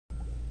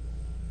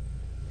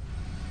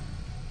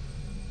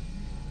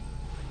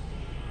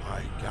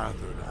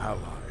gathered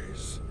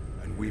allies,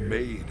 and we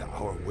made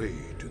our way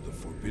to the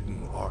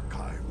forbidden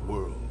archive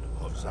world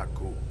of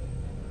Zaku.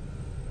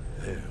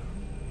 There,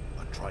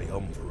 a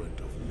triumvirate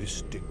of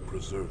mystic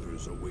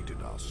preservers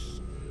awaited us,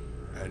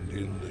 and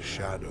in the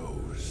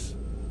shadows,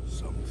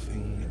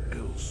 something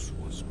else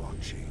was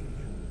watching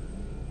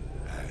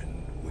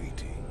and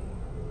waiting.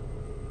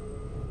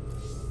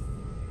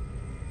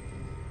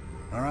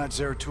 All right,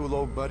 Zeratul,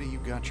 old buddy, you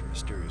got your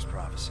mysterious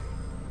prophecy.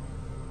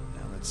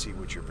 Now let's see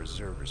what your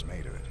preserver's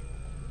made of it.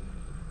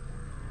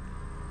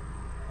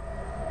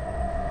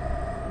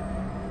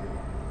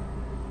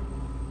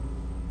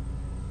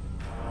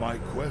 My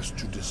quest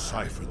to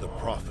decipher the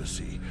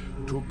prophecy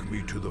took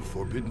me to the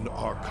forbidden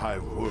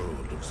archive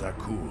world of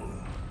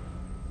Zakul.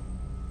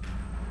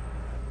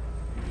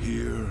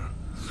 Here,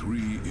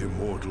 3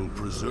 immortal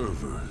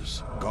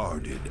preservers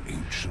guarded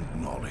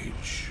ancient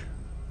knowledge.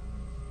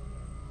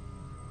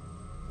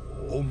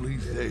 Only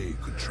they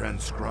could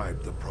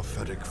transcribe the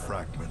prophetic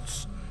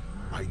fragments.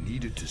 I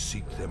needed to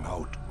seek them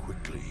out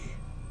quickly.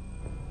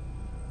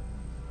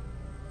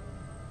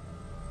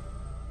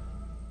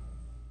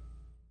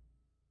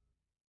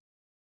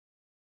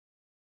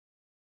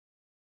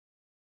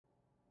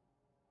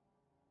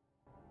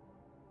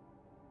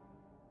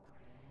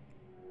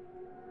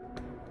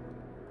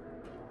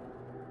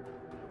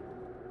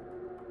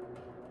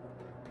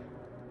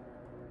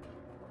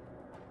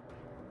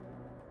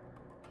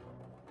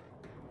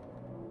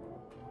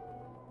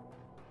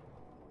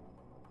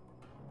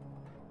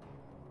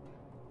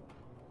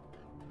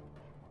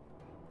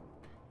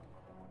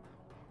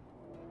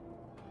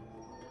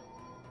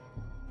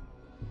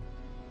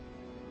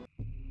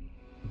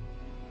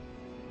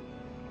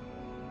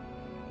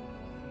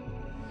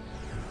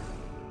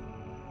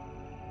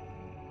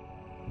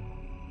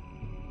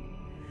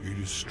 It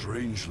is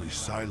strangely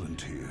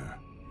silent here,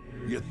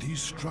 yet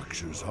these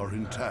structures are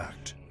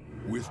intact.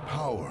 With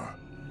power,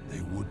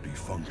 they would be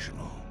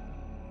functional.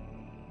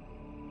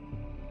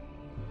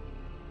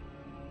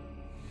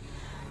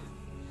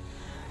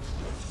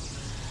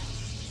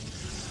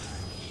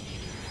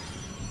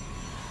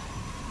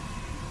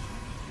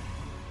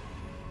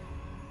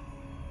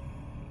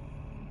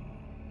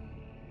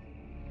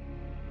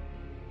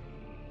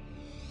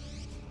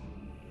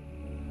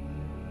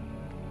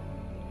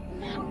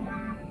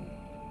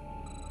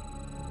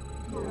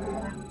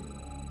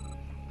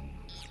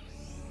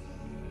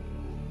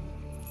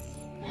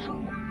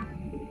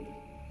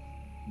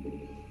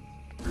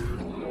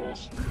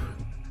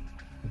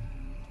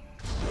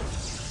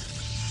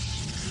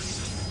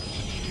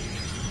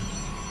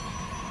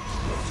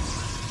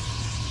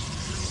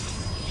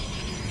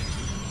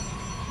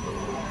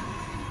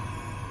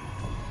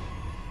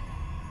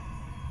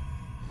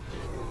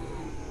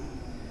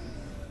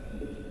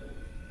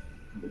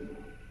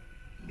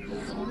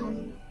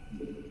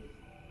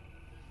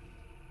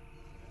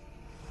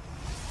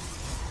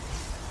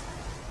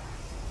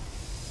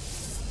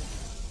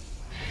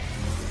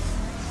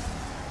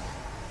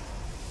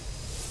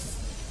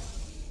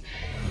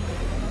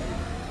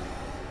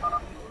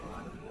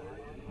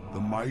 The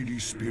mighty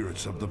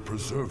spirits of the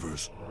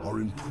Preservers are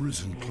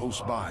imprisoned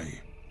close by.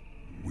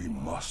 We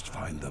must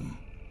find them.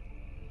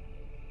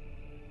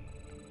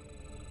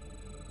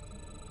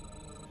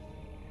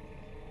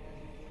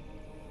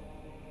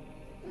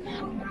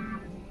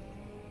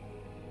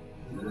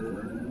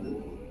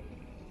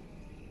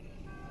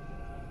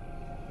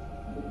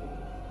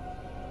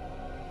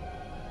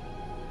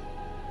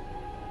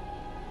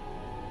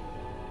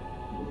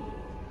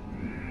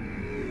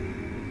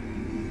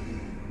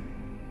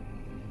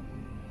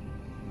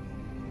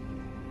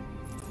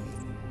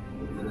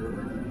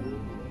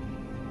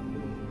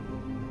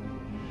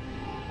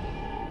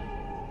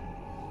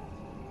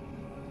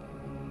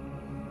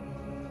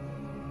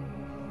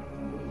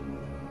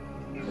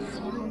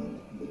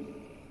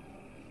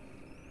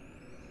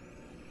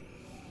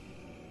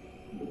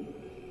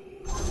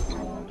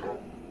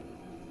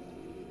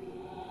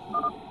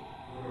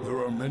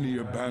 There are many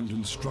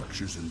abandoned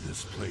structures in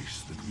this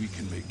place that we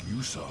can make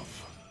use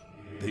of.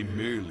 They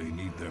merely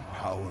need their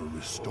power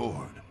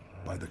restored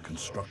by the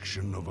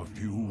construction of a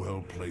few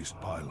well-placed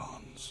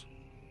pylons.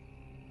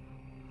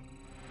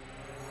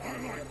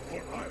 Iron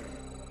for iron.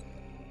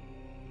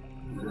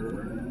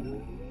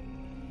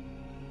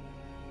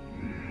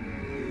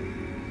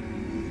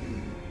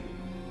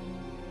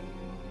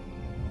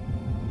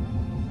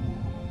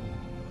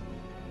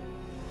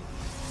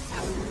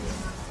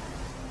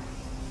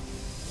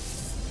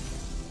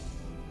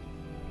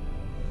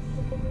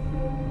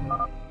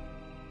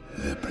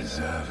 The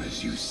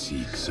preservers you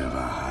seek serve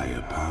a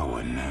higher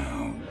power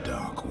now,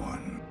 Dark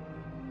One.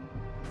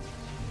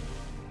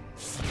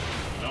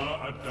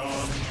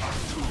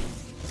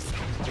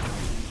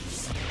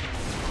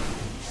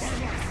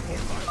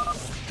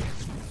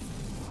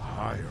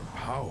 Higher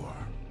power?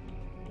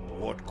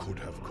 What could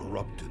have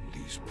corrupted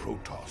these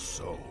Protoss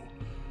so?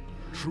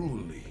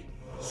 Truly,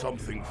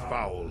 something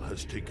foul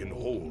has taken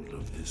hold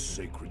of this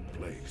sacred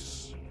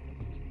place.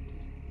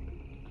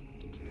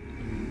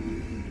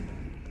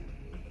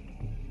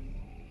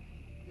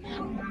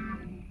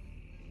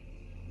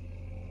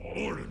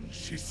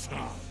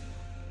 Chissar.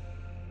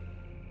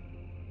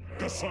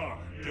 Gassar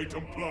de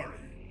Templari.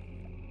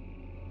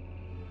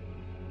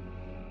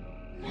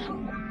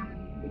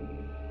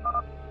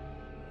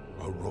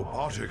 A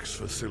robotics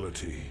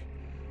facility.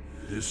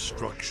 This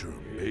structure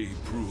may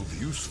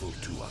prove useful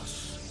to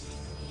us.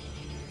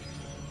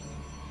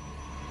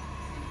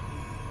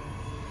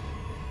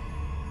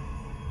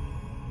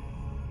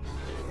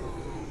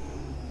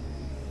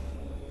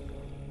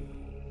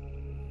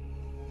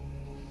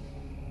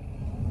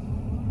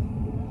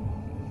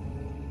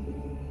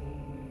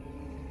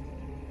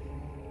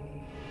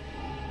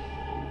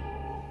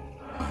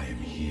 I am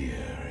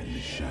here in the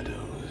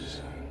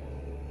shadows.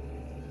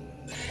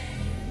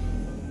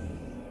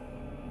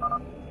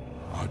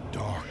 A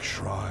dark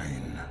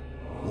shrine.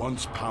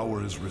 Once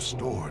power is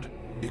restored,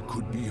 it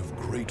could be of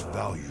great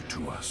value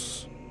to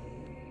us.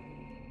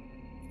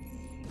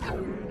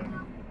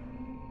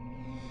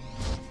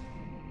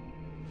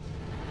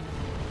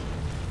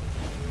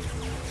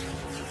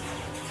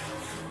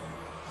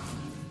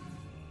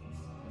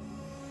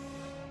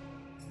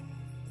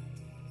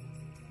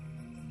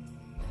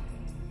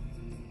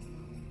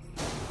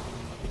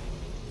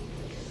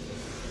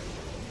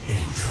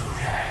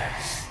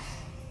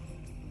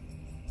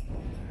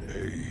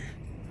 A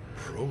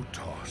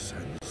Protoss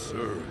and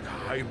Zerg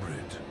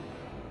hybrid.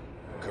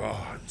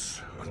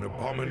 Gods, an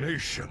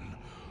abomination.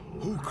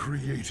 Who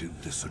created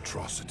this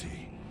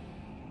atrocity?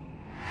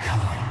 Come,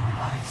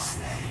 my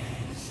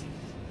slaves.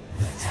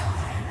 The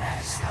time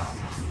has come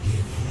to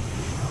give you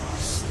your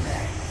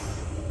strength.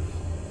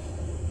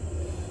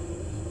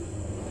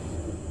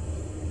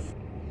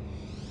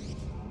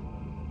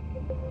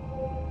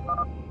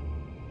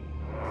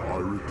 I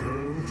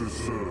return to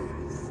serve.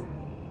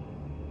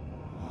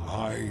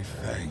 My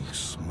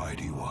thanks,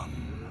 Mighty One.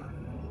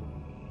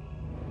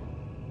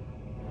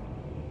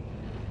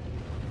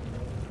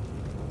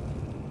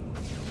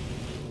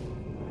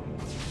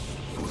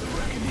 For the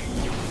reckoning.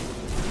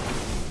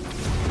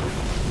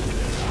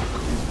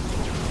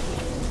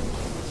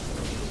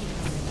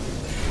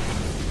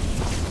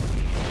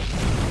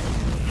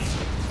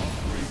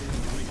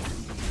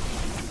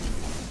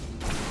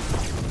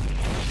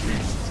 We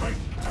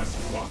strike as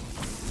one.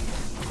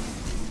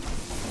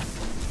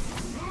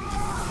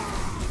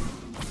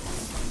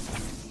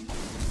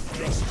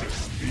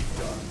 Justice be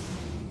done.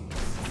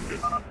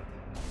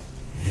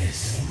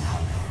 This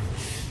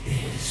knowledge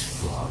is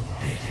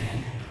forbidden.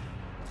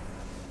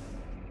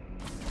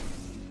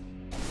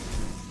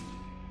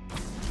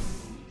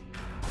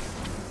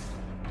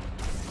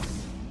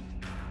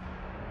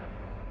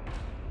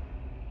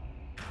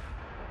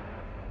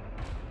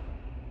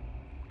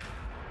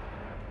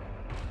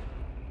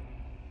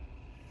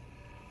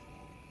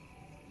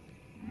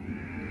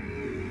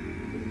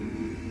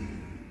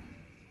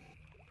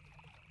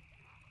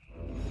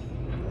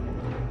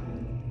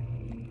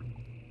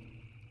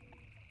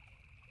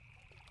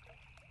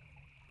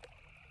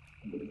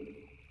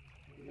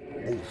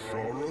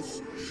 Osharis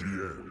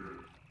Shien.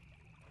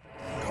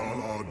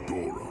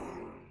 Kaladora.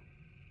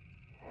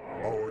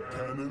 Our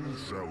cannon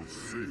shall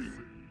see.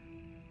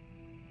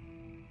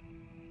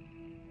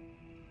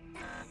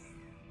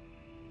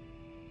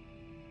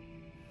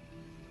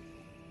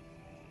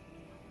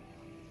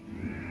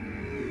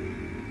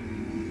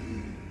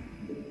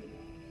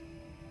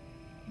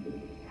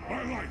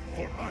 My life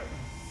for hire.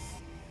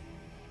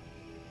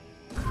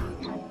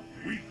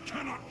 We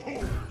cannot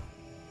hold.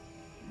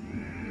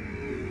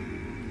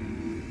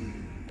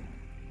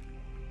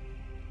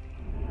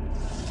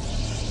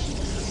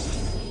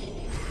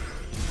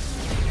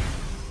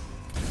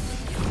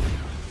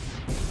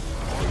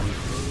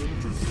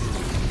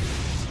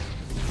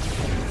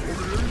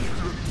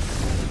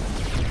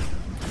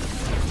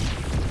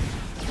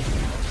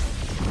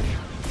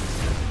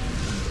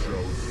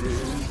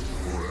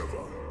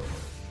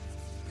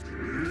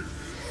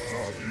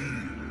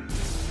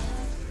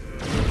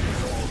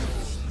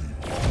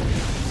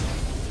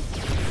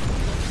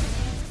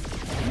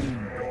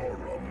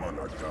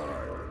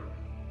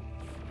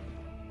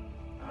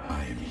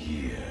 I am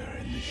here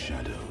in the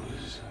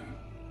shadows.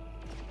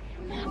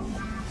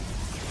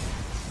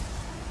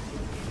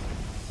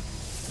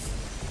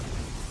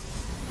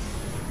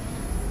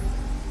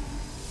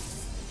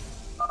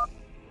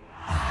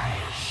 I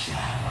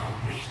shall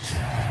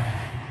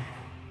return.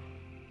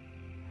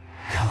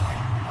 Come,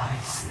 my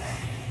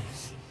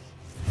slaves.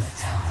 The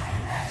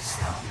time has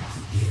come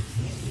to give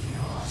me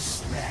your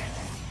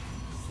strength.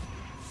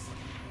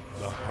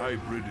 The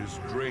hybrid is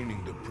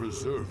draining the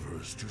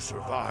preservers to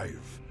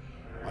survive.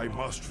 I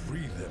must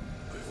free them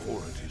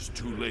before it is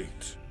too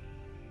late.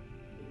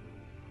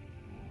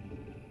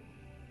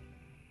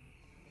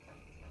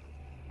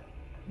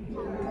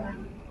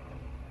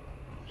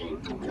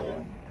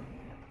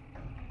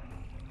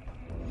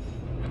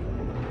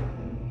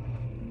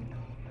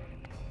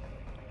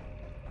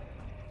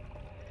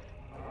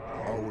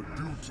 Our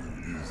duty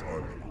is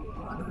un.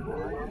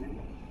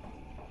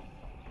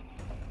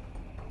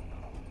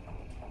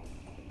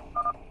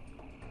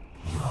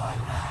 Your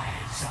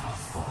lives are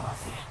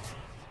forfeit.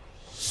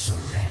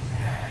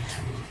 Surrender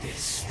to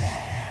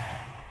despair.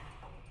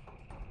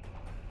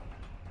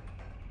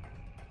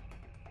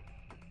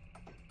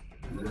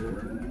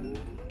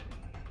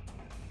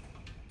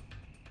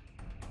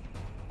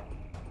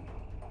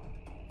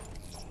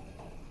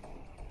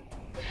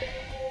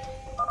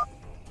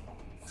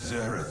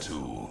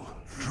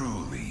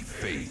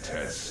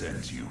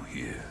 sends you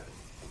here.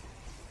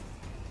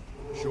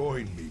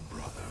 Join me,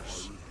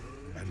 brothers,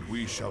 and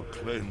we shall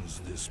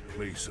cleanse this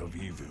place of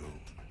evil.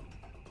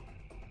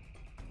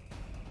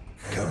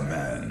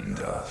 Command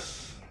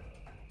us.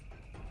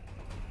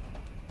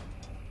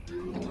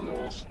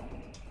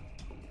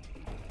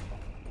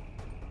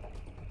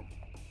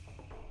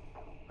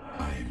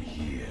 I am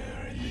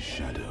here in the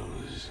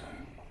shadows.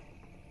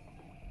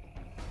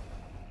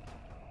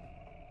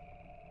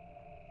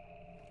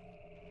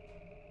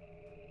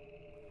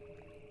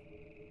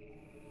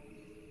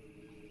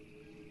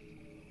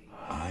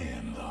 I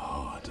am the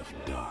heart of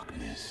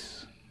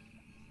darkness.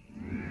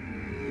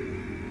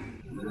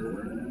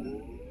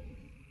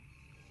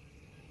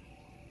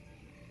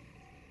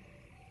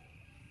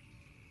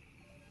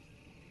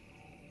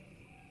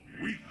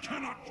 We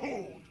cannot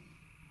hold!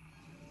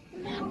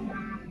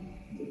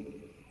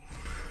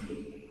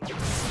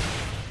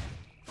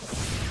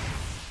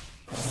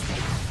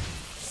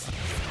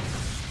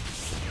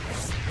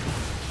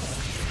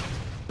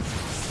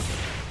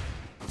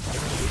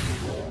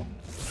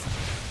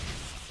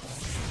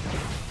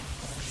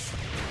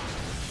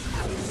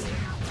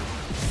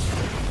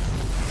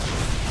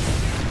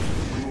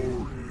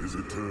 Glory is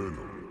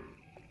eternal.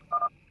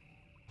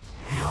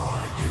 Your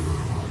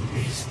doom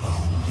is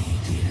only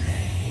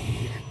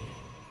delayed.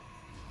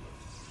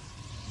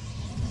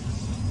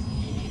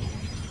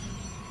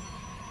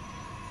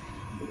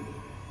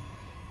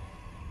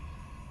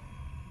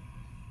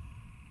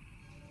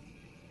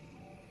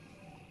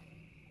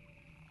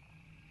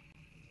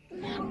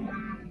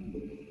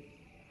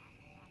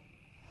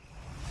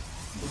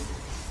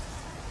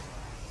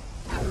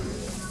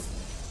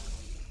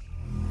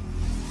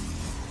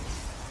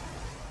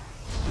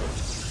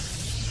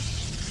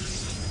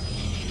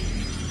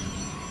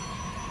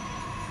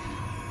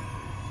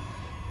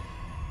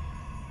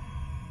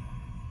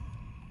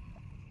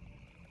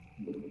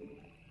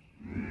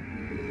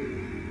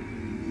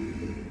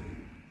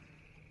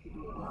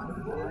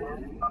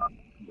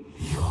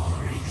 Your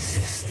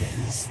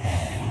existence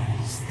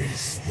ends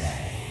this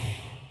day.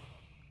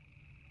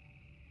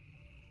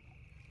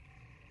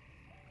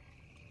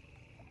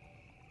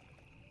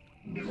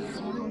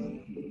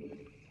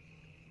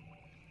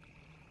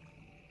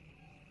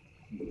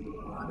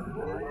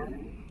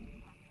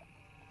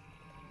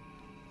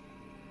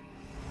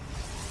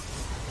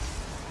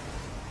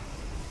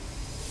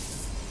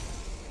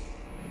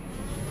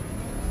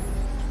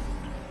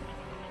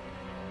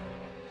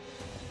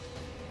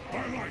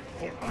 My life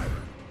for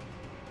hire!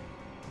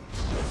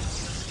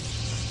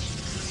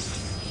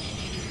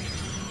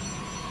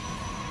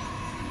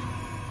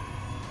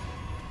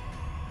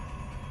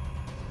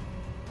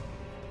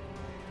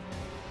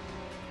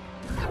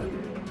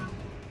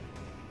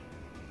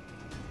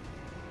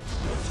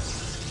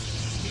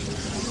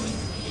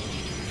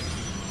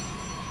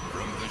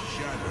 From the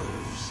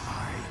shadows I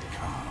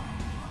come.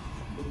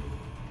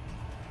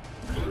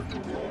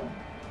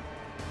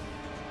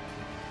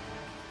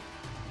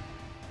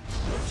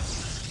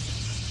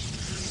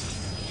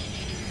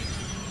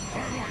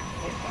 My life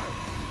for hire!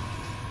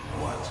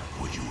 What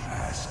would you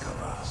ask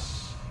of us?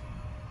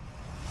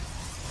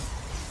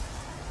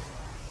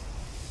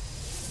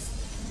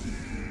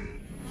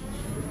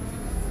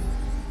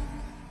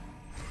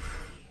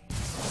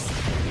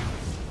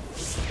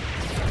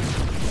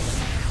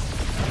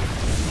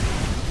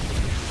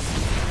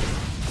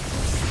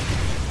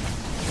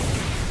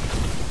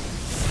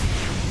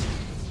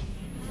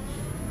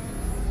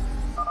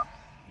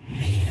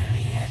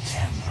 Merely a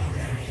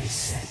temporary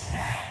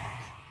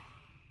setback.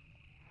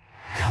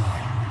 Come,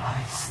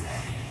 my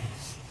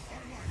slaves.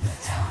 The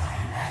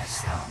time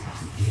has come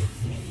to give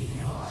me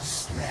your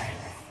strength.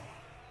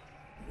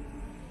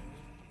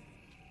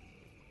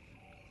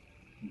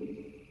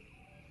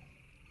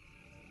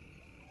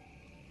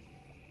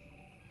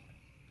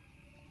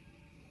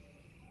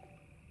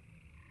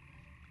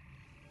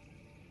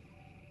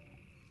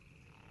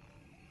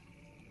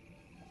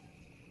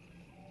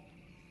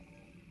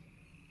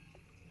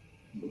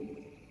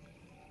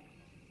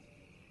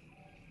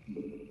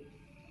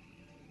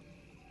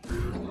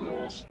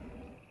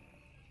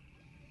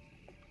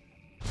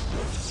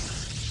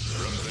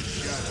 From the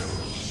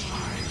shadows I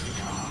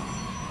come.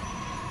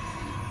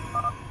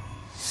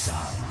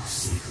 Some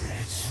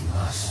secrets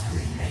must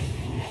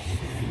remain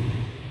hidden.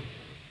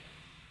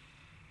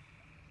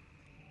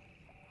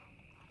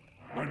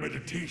 My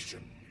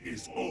meditation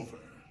is over.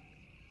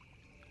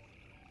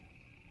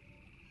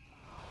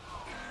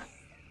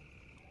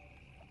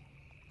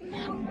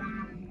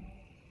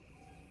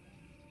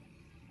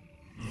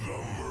 The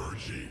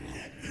merging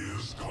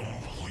is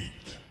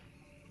complete.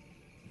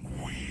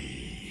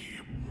 We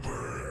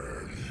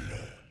burn.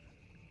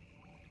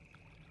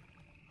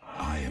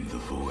 I am the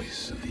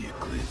voice of the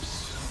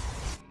eclipse.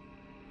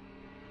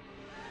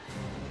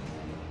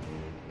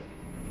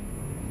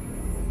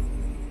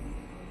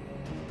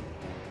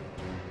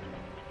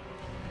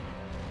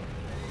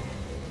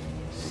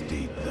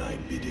 State thy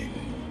bidding.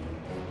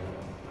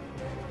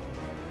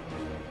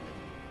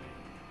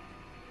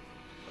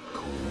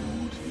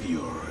 Cold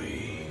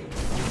fury.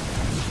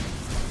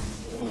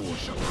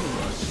 Force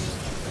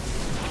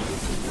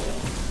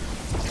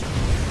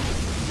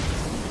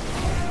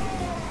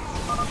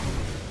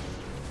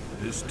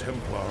This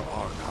Templar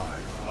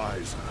archive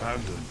lies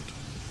abandoned.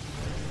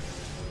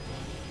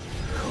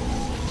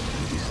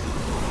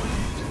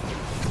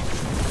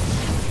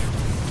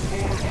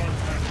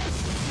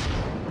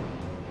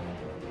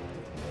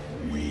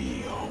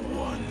 We are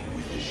one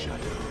with the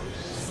shadows.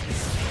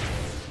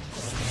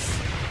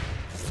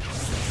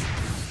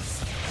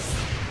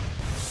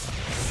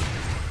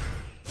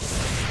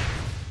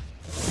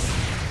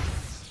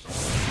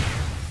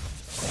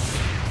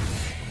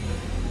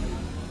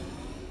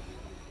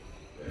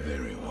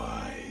 Very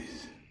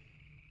wise.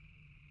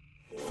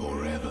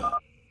 Forever.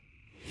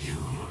 You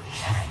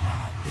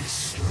cannot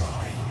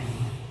destroy me.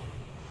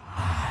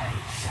 I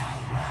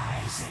shall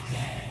rise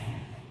again.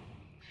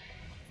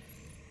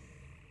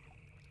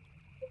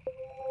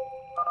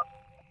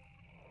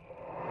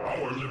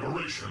 Our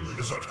liberation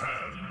is at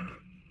hand.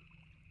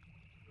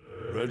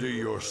 Ready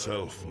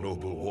yourself,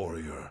 noble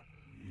warrior.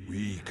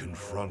 We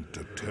confront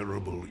a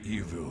terrible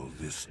evil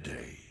this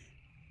day.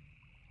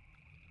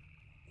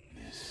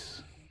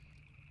 This.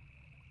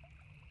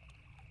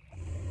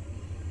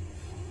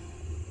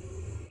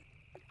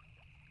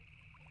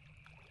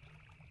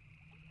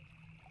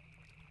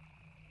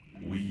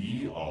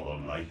 We are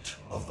the light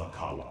of the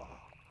Kala.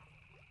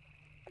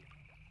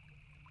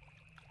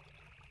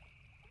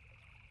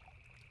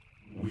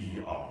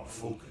 We are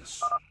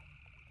focus.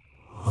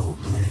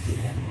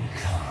 Oblivion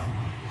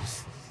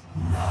comes.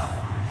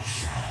 None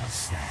shall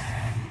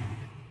stand.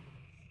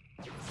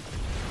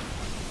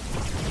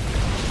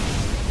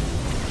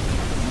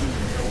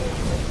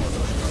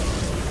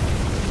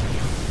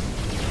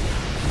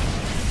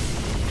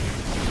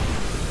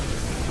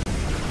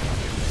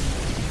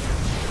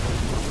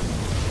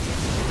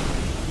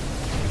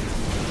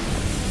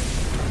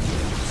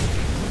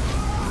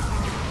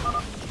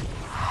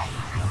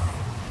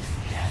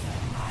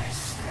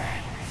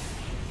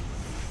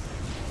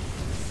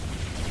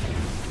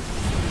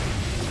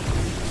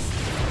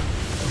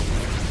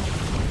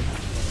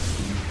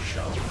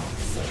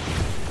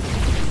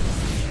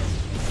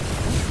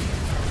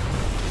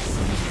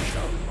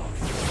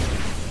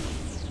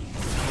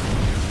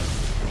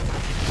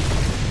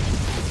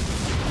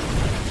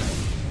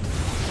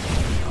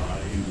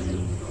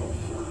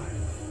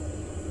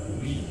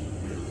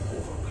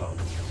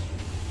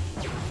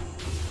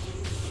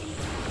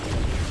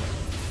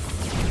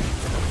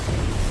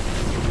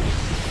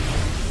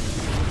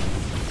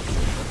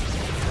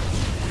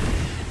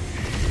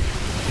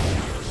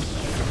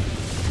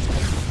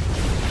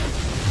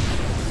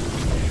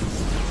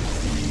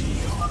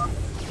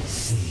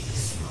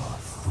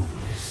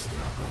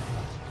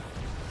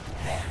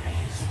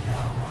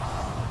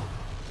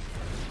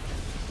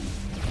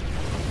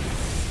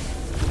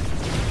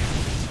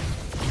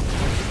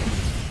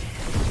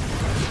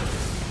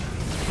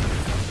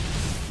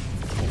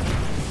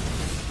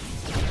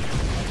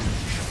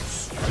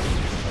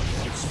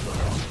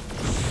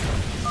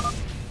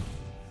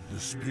 The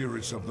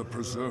spirits of the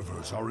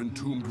Preservers are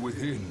entombed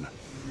within.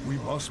 We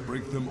must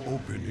break them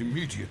open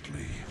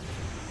immediately.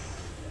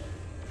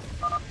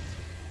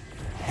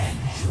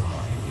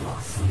 Enjoy your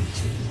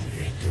fleeting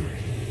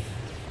victory.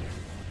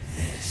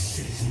 This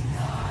is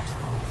not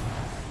over.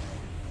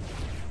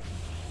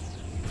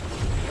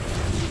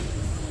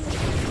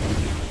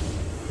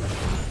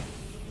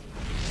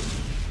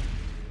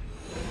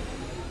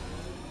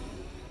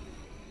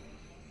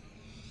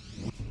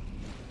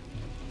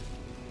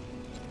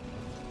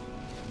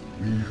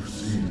 We have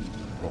seen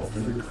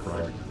prophetic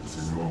fragments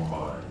in your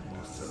mind,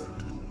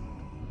 Zeratul.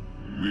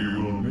 We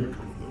will make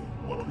of them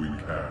what we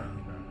can.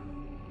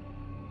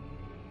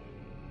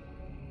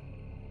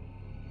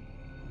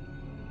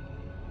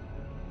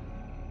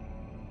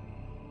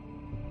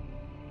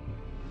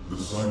 The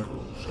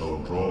cycle shall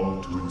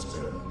draw to its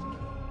end.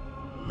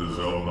 The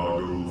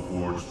Zelnaga who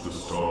forged the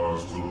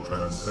stars will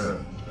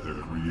transcend their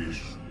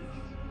creation.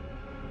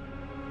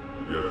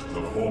 Yet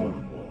the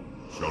Fallen One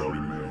shall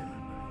remain,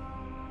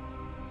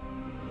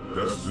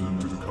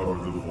 destined to cover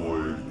the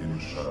void in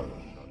shadow.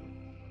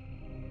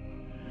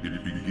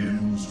 It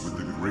begins with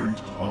the Great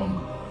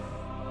Hunger.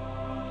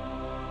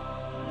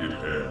 It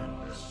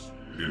ends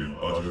in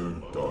utter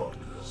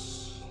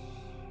darkness.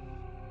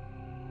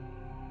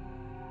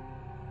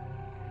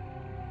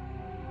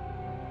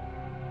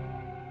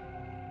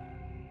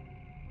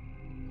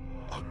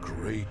 A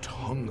great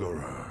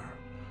hungerer.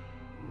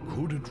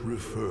 Could it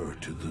refer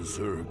to the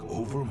Zerg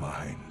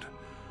Overmind?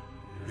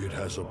 It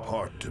has a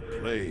part to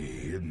play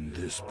in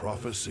this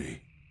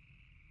prophecy.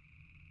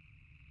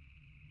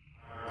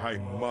 I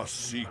must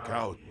seek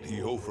out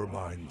the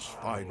Overmind's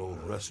final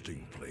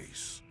resting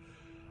place.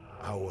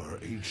 Our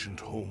ancient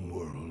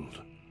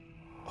homeworld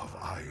of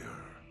Ire.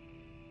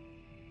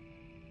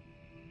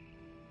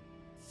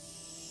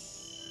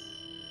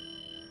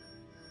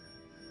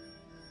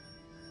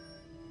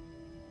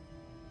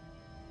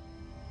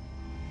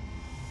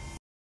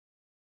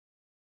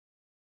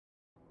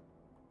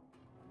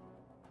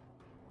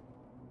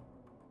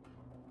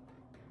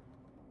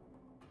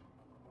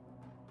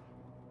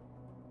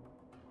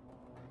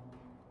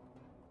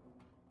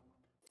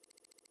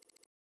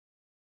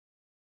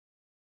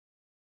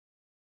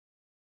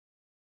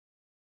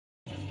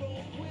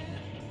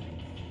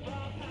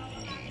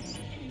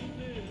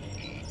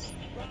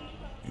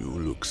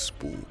 look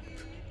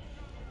spooked.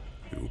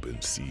 You've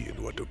been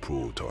seeing what the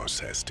Protoss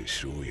has to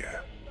show ya.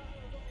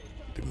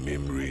 The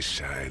memories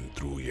shine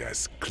through you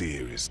as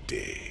clear as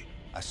day.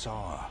 I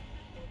saw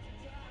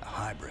a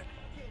hybrid.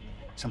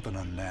 Something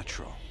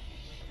unnatural.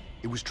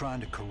 It was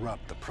trying to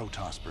corrupt the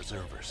Protoss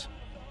preservers.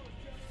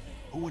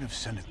 Who would have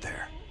sent it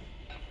there?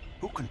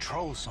 Who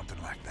controls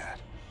something like that?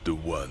 The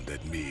one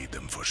that made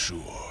them for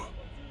sure.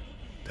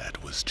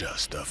 That was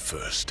just the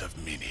first of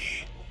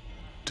many.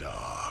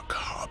 Dark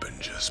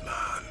harbingers,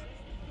 man.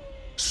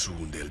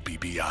 Soon they'll be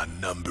beyond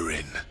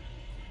numbering.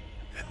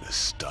 And the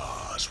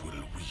stars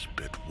will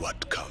weep at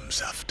what comes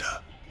after.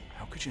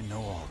 How could you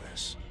know all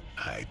this?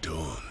 I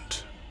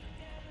don't.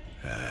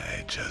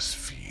 I just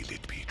feel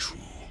it be true.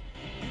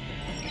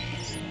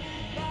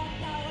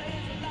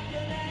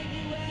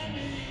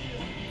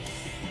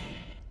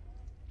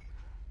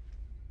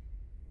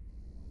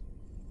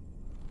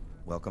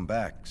 Welcome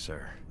back,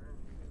 sir.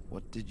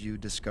 What did you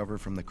discover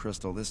from the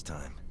crystal this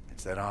time?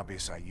 It's that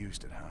obvious I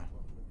used it, huh?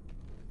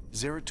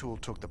 Zeratul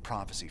took the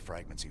prophecy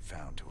fragments he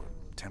found to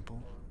a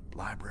temple,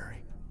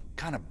 library,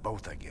 kind of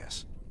both, I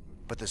guess.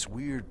 But this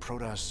weird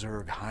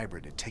Protoss-Zerg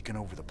hybrid had taken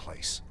over the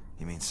place.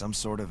 You mean some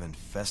sort of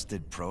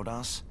infested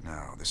Protoss?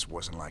 No, this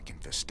wasn't like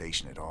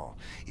infestation at all.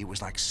 It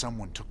was like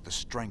someone took the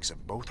strengths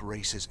of both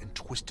races and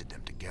twisted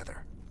them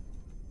together.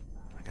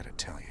 I gotta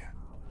tell you,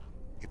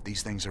 if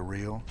these things are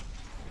real,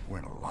 we're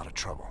in a lot of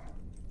trouble.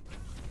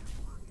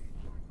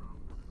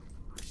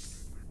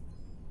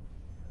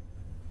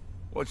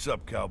 What's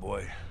up,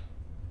 cowboy?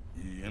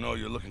 You know,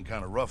 you're looking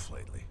kind of rough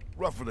lately.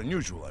 Rougher than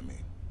usual, I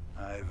mean.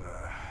 I've,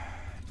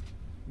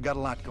 got a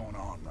lot going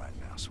on right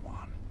now,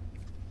 Swan.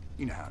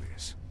 You know how it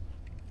is.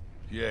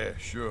 Yeah,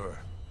 sure.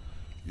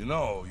 You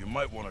know, you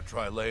might want to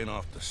try laying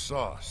off the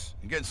sauce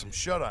and getting some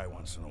shut-eye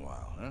once in a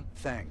while, huh?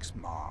 Thanks,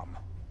 Mom.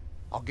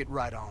 I'll get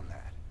right on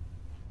that.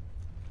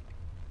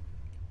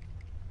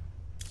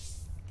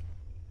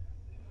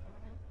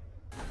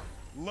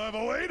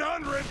 Level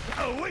 800,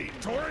 Elite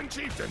Tauren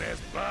Chieftain is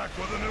back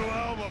with a new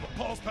album,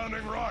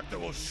 pulse-pounding rock that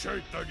will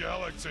shake the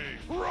galaxy.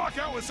 Rock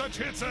out with such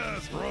hits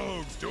as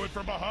Rogues Do It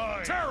From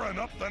Behind, Terran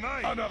Up the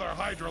Night, Another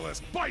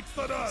Hydralisk Bites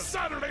the Dust,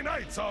 Saturday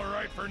Night's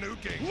Alright for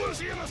Nuking,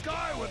 Lucy in the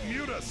Sky with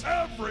Mutus,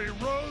 Every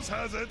Rose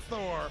Has Its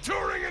Thor,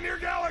 Touring in Your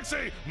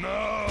Galaxy,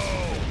 no!